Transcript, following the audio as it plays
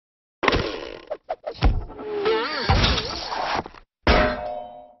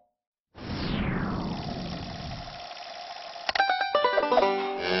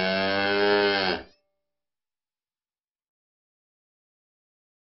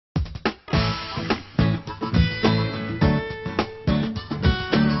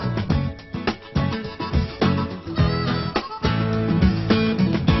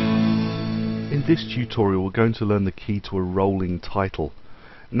this tutorial we're going to learn the key to a rolling title.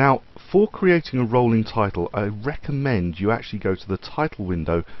 Now, for creating a rolling title, I recommend you actually go to the title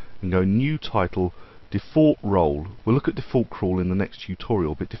window and go New Title, Default Role. We'll look at Default Crawl in the next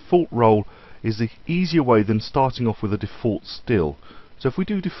tutorial, but Default Role is the easier way than starting off with a default still. So if we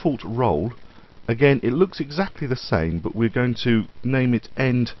do Default Role, again it looks exactly the same, but we're going to name it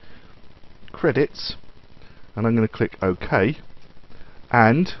End Credits, and I'm going to click OK.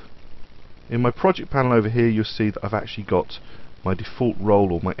 And in my project panel over here, you'll see that I've actually got my default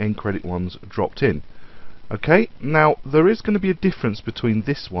role, or my end credit ones, dropped in. Okay, now there is going to be a difference between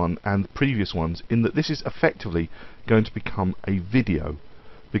this one and the previous ones in that this is effectively going to become a video,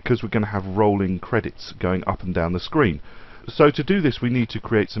 because we're going to have rolling credits going up and down the screen. So to do this, we need to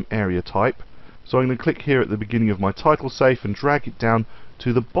create some area type. So I'm going to click here at the beginning of my title safe and drag it down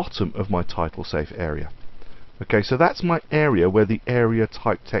to the bottom of my title safe area. Okay, so that's my area where the area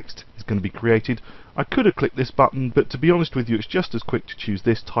type text is going to be created. I could have clicked this button, but to be honest with you, it's just as quick to choose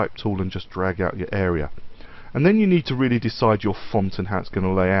this type tool and just drag out your area. And then you need to really decide your font and how it's going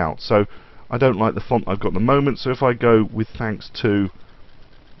to lay out. So I don't like the font I've got at the moment, so if I go with thanks to ...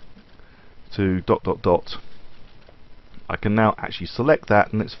 I can now actually select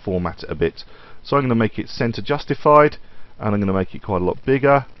that, and let's format it a bit. So I'm going to make it center justified, and I'm going to make it quite a lot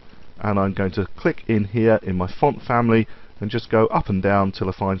bigger. And I'm going to click in here in my font family and just go up and down till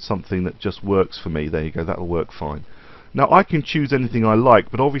I find something that just works for me. There you go, that'll work fine. Now I can choose anything I like,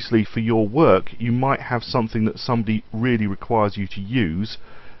 but obviously for your work you might have something that somebody really requires you to use,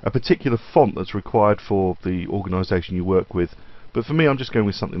 a particular font that's required for the organisation you work with. But for me, I'm just going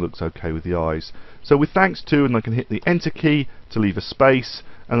with something that looks okay with the eyes. So with thanks to, and I can hit the enter key to leave a space,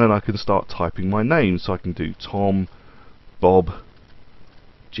 and then I can start typing my name. So I can do Tom, Bob,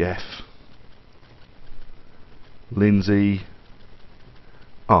 Jeff, Lindsay.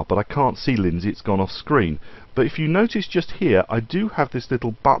 But I can't see Lindsay, it's gone off screen. But if you notice just here, I do have this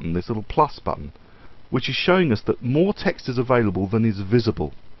little button, this little plus button, which is showing us that more text is available than is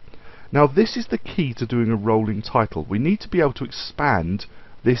visible. Now this is the key to doing a rolling title. We need to be able to expand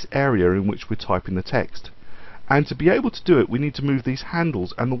this area in which we're typing the text. And to be able to do it, we need to move these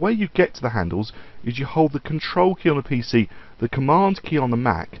handles, and the way you get to the handles is you hold the control key on the PC, the command key on the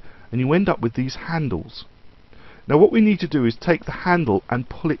Mac, and you end up with these handles. Now what we need to do is take the handle and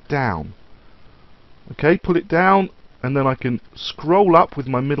pull it down. Okay, pull it down, and then I can scroll up with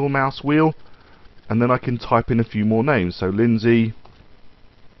my middle mouse wheel, and then I can type in a few more names. So Lindsay,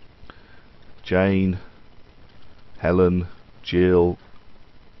 Jane, Helen, Jill.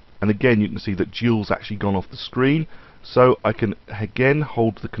 And again you can see that Jill's actually gone off the screen, so I can again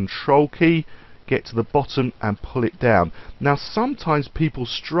hold the control key, get to the bottom and pull it down. Now sometimes people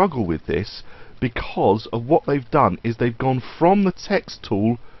struggle with this because of what they've done is they've gone from the text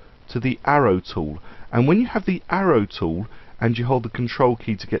tool to the arrow tool, and when you have the arrow tool and you hold the control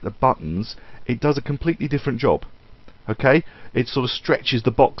key to get the buttons, it does a completely different job. Okay, it sort of stretches the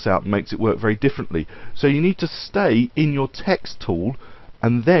box out and makes it work very differently. So you need to stay in your text tool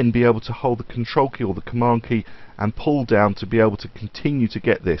and then be able to hold the control key or the command key and pull down to be able to continue to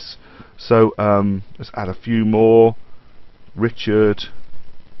get this. So let's add a few more. Richard,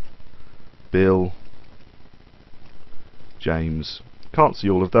 Bill, James. Can't see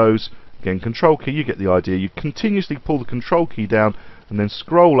all of those. Again, control key, you get the idea. You continuously pull the control key down and then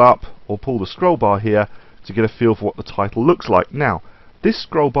scroll up or pull the scroll bar here to get a feel for what the title looks like. Now this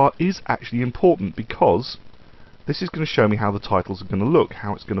scroll bar is actually important because this is going to show me how the titles are going to look,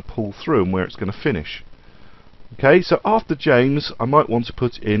 how it's going to pull through and where it's going to finish. Okay, so after James I might want to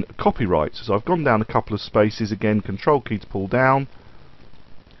put in copyright. So I've gone down a couple of spaces, again control key to pull down,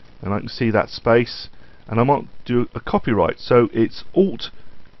 and I can see that space, and I might do a copyright. So it's Alt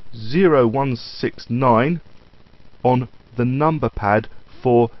 0169 on the number pad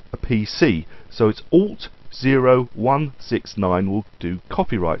for a PC. So it's Alt 0169 will do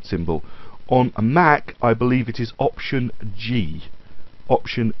copyright symbol. On a Mac, I believe it is Option G.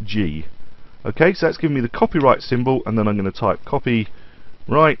 Option G. Okay, so that's giving me the copyright symbol, and then I'm going to type copyright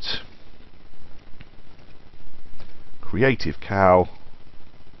Creative Cow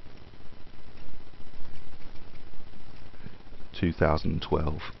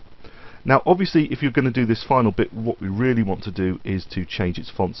 2012. Now obviously if you're going to do this final bit, what we really want to do is to change its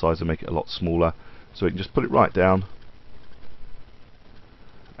font size and make it a lot smaller. So we can just put it right down,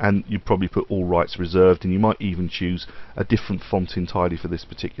 and you probably put all rights reserved, and you might even choose a different font entirely for this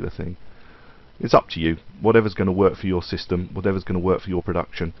particular thing. It's up to you, whatever's going to work for your system, whatever's going to work for your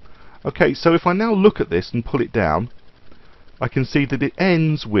production. Okay, so if I now look at this and pull it down, I can see that it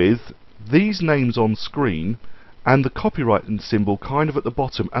ends with these names on screen and the copyright symbol kind of at the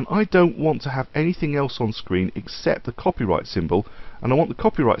bottom, and I don't want to have anything else on screen except the copyright symbol, and I want the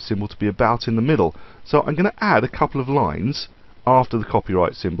copyright symbol to be about in the middle. So I'm going to add a couple of lines after the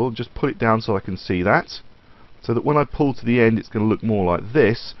copyright symbol and just pull it down so I can see that, so that when I pull to the end it's going to look more like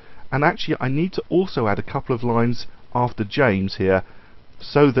this. And actually I need to also add a couple of lines after James here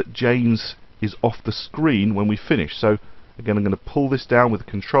so that James is off the screen when we finish. So again, I'm going to pull this down with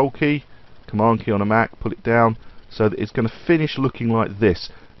the control key, command key on a Mac, pull it down so that it's going to finish looking like this.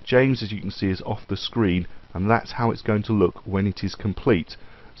 James, as you can see, is off the screen, and that's how it's going to look when it is complete.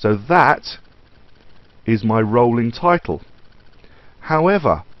 So that is my rolling title.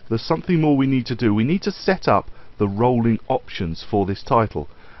 However, there's something more we need to do. We need to set up the rolling options for this title,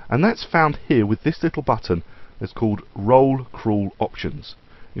 and that's found here with this little button that's called Roll Crawl Options.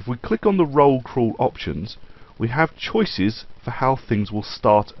 If we click on the Roll Crawl Options, we have choices for how things will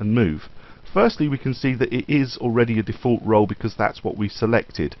start and move. Firstly, we can see that it is already a default roll because that's what we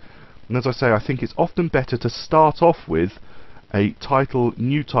selected. And as I say, I think it's often better to start off with a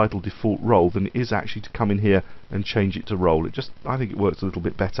new title default roll than it is actually to come in here and change it to roll. I think it works a little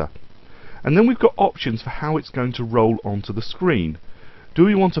bit better. And then we've got options for how it's going to roll onto the screen. Do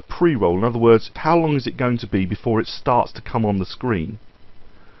we want a pre-roll? In other words, how long is it going to be before it starts to come on the screen?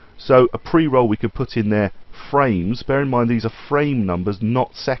 So a pre-roll, we could put in there frames. Bear in mind these are frame numbers,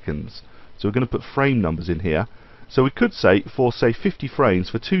 not seconds. So we're going to put frame numbers in here. So we could say for, say, 50 frames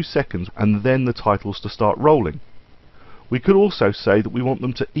for 2 seconds, and then the titles to start rolling. We could also say that we want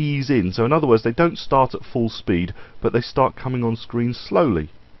them to ease in. So in other words, they don't start at full speed, but they start coming on screen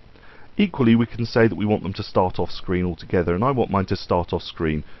slowly. Equally, we can say that we want them to start off screen altogether, and I want mine to start off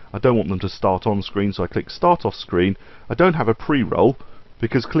screen. I don't want them to start on screen, so I click Start Off Screen. I don't have a pre-roll,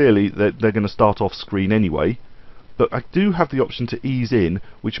 because clearly they're going to start off screen anyway. But I do have the option to ease in,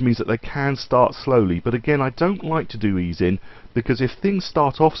 which means that they can start slowly. But again, I don't like to do ease in, because if things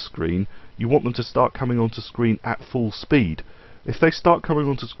start off screen, you want them to start coming onto screen at full speed. If they start coming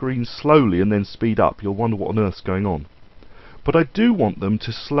onto screen slowly and then speed up, you'll wonder what on earth's going on. But I do want them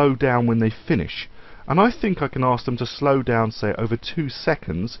to slow down when they finish. And I think I can ask them to slow down, say, over 2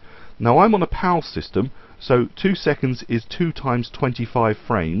 seconds. Now I'm on a PAL system, so 2 seconds is 2 times 25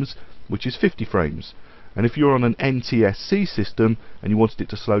 frames, which is 50 frames. And if you're on an NTSC system and you wanted it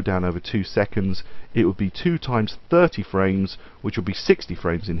to slow down over 2 seconds, it would be 2 times 30 frames, which would be 60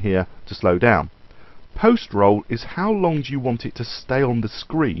 frames in here to slow down. Post-roll is how long do you want it to stay on the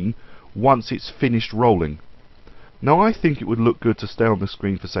screen once it's finished rolling. Now I think it would look good to stay on the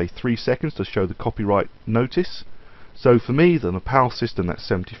screen for, say, 3 seconds to show the copyright notice. So for me, on a PAL system, that's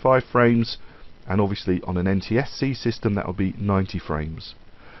 75 frames, and obviously on an NTSC system that would be 90 frames.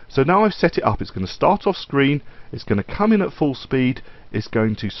 So now I've set it up. It's going to start off screen, it's going to come in at full speed, it's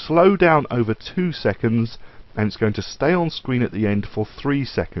going to slow down over 2 seconds, and it's going to stay on screen at the end for 3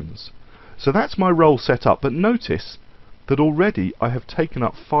 seconds. So that's my roll set up, but notice that already I have taken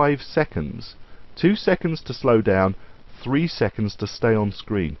up 5 seconds. 2 seconds to slow down, 3 seconds to stay on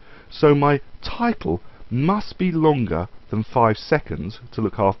screen. So my title must be longer than 5 seconds to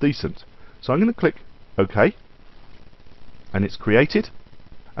look half decent. So I'm going to click OK, and it's created.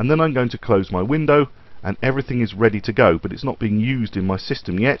 And then I'm going to close my window, and everything is ready to go, but it's not being used in my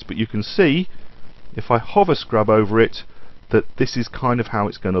system yet. But you can see, if I hover scrub over it, that this is kind of how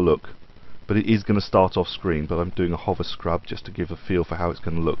it's going to look. But it is going to start off screen, but I'm doing a hover scrub just to give a feel for how it's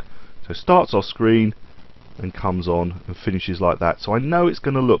going to look. So it starts off screen and comes on and finishes like that. So I know it's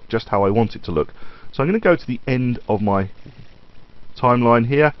going to look just how I want it to look. So I'm going to go to the end of my timeline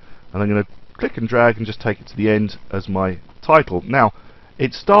here, and I'm going to click and drag and just take it to the end as my title. Now,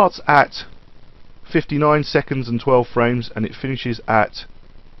 it starts at 59 seconds and 12 frames, and it finishes at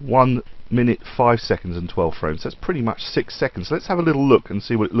 1 minute 5 seconds and 12 frames. That's pretty much 6 seconds. So let's have a little look and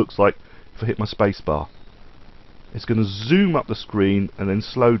see what it looks like if I hit my space bar. It's going to zoom up the screen and then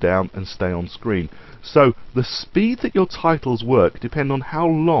slow down and stay on screen. So the speed that your titles work depend on how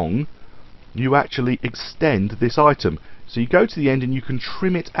long you actually extend this item. So you go to the end and you can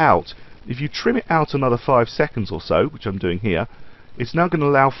trim it out. If you trim it out another 5 seconds or so, which I'm doing here, it's now going to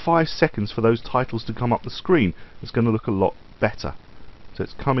allow 5 seconds for those titles to come up the screen. It's going to look a lot better. So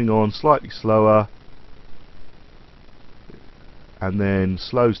it's coming on slightly slower, and then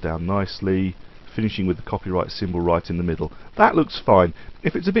slows down nicely, finishing with the copyright symbol right in the middle. That looks fine.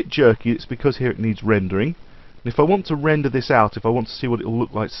 If it's a bit jerky, it's because here it needs rendering. And if I want to render this out, if I want to see what it will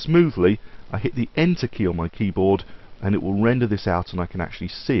look like smoothly, I hit the Enter key on my keyboard, and it will render this out and I can actually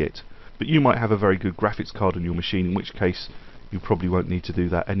see it. But you might have a very good graphics card on your machine, in which case you probably won't need to do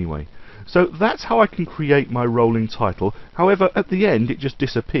that anyway. So that's how I can create my rolling title. However, at the end it just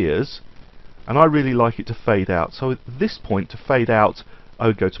disappears, and I really like it to fade out. So at this point, to fade out, I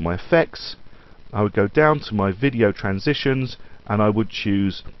would go to my effects, I would go down to my video transitions, and I would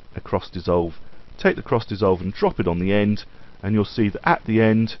choose a cross dissolve. Take the cross dissolve and drop it on the end, and you'll see that at the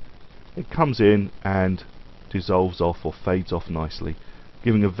end it comes in and dissolves off or fades off nicely,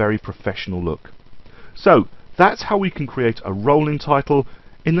 giving a very professional look. So that's how we can create a rolling title.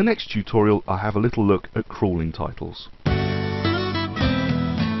 In the next tutorial I'll have a little look at crawling titles.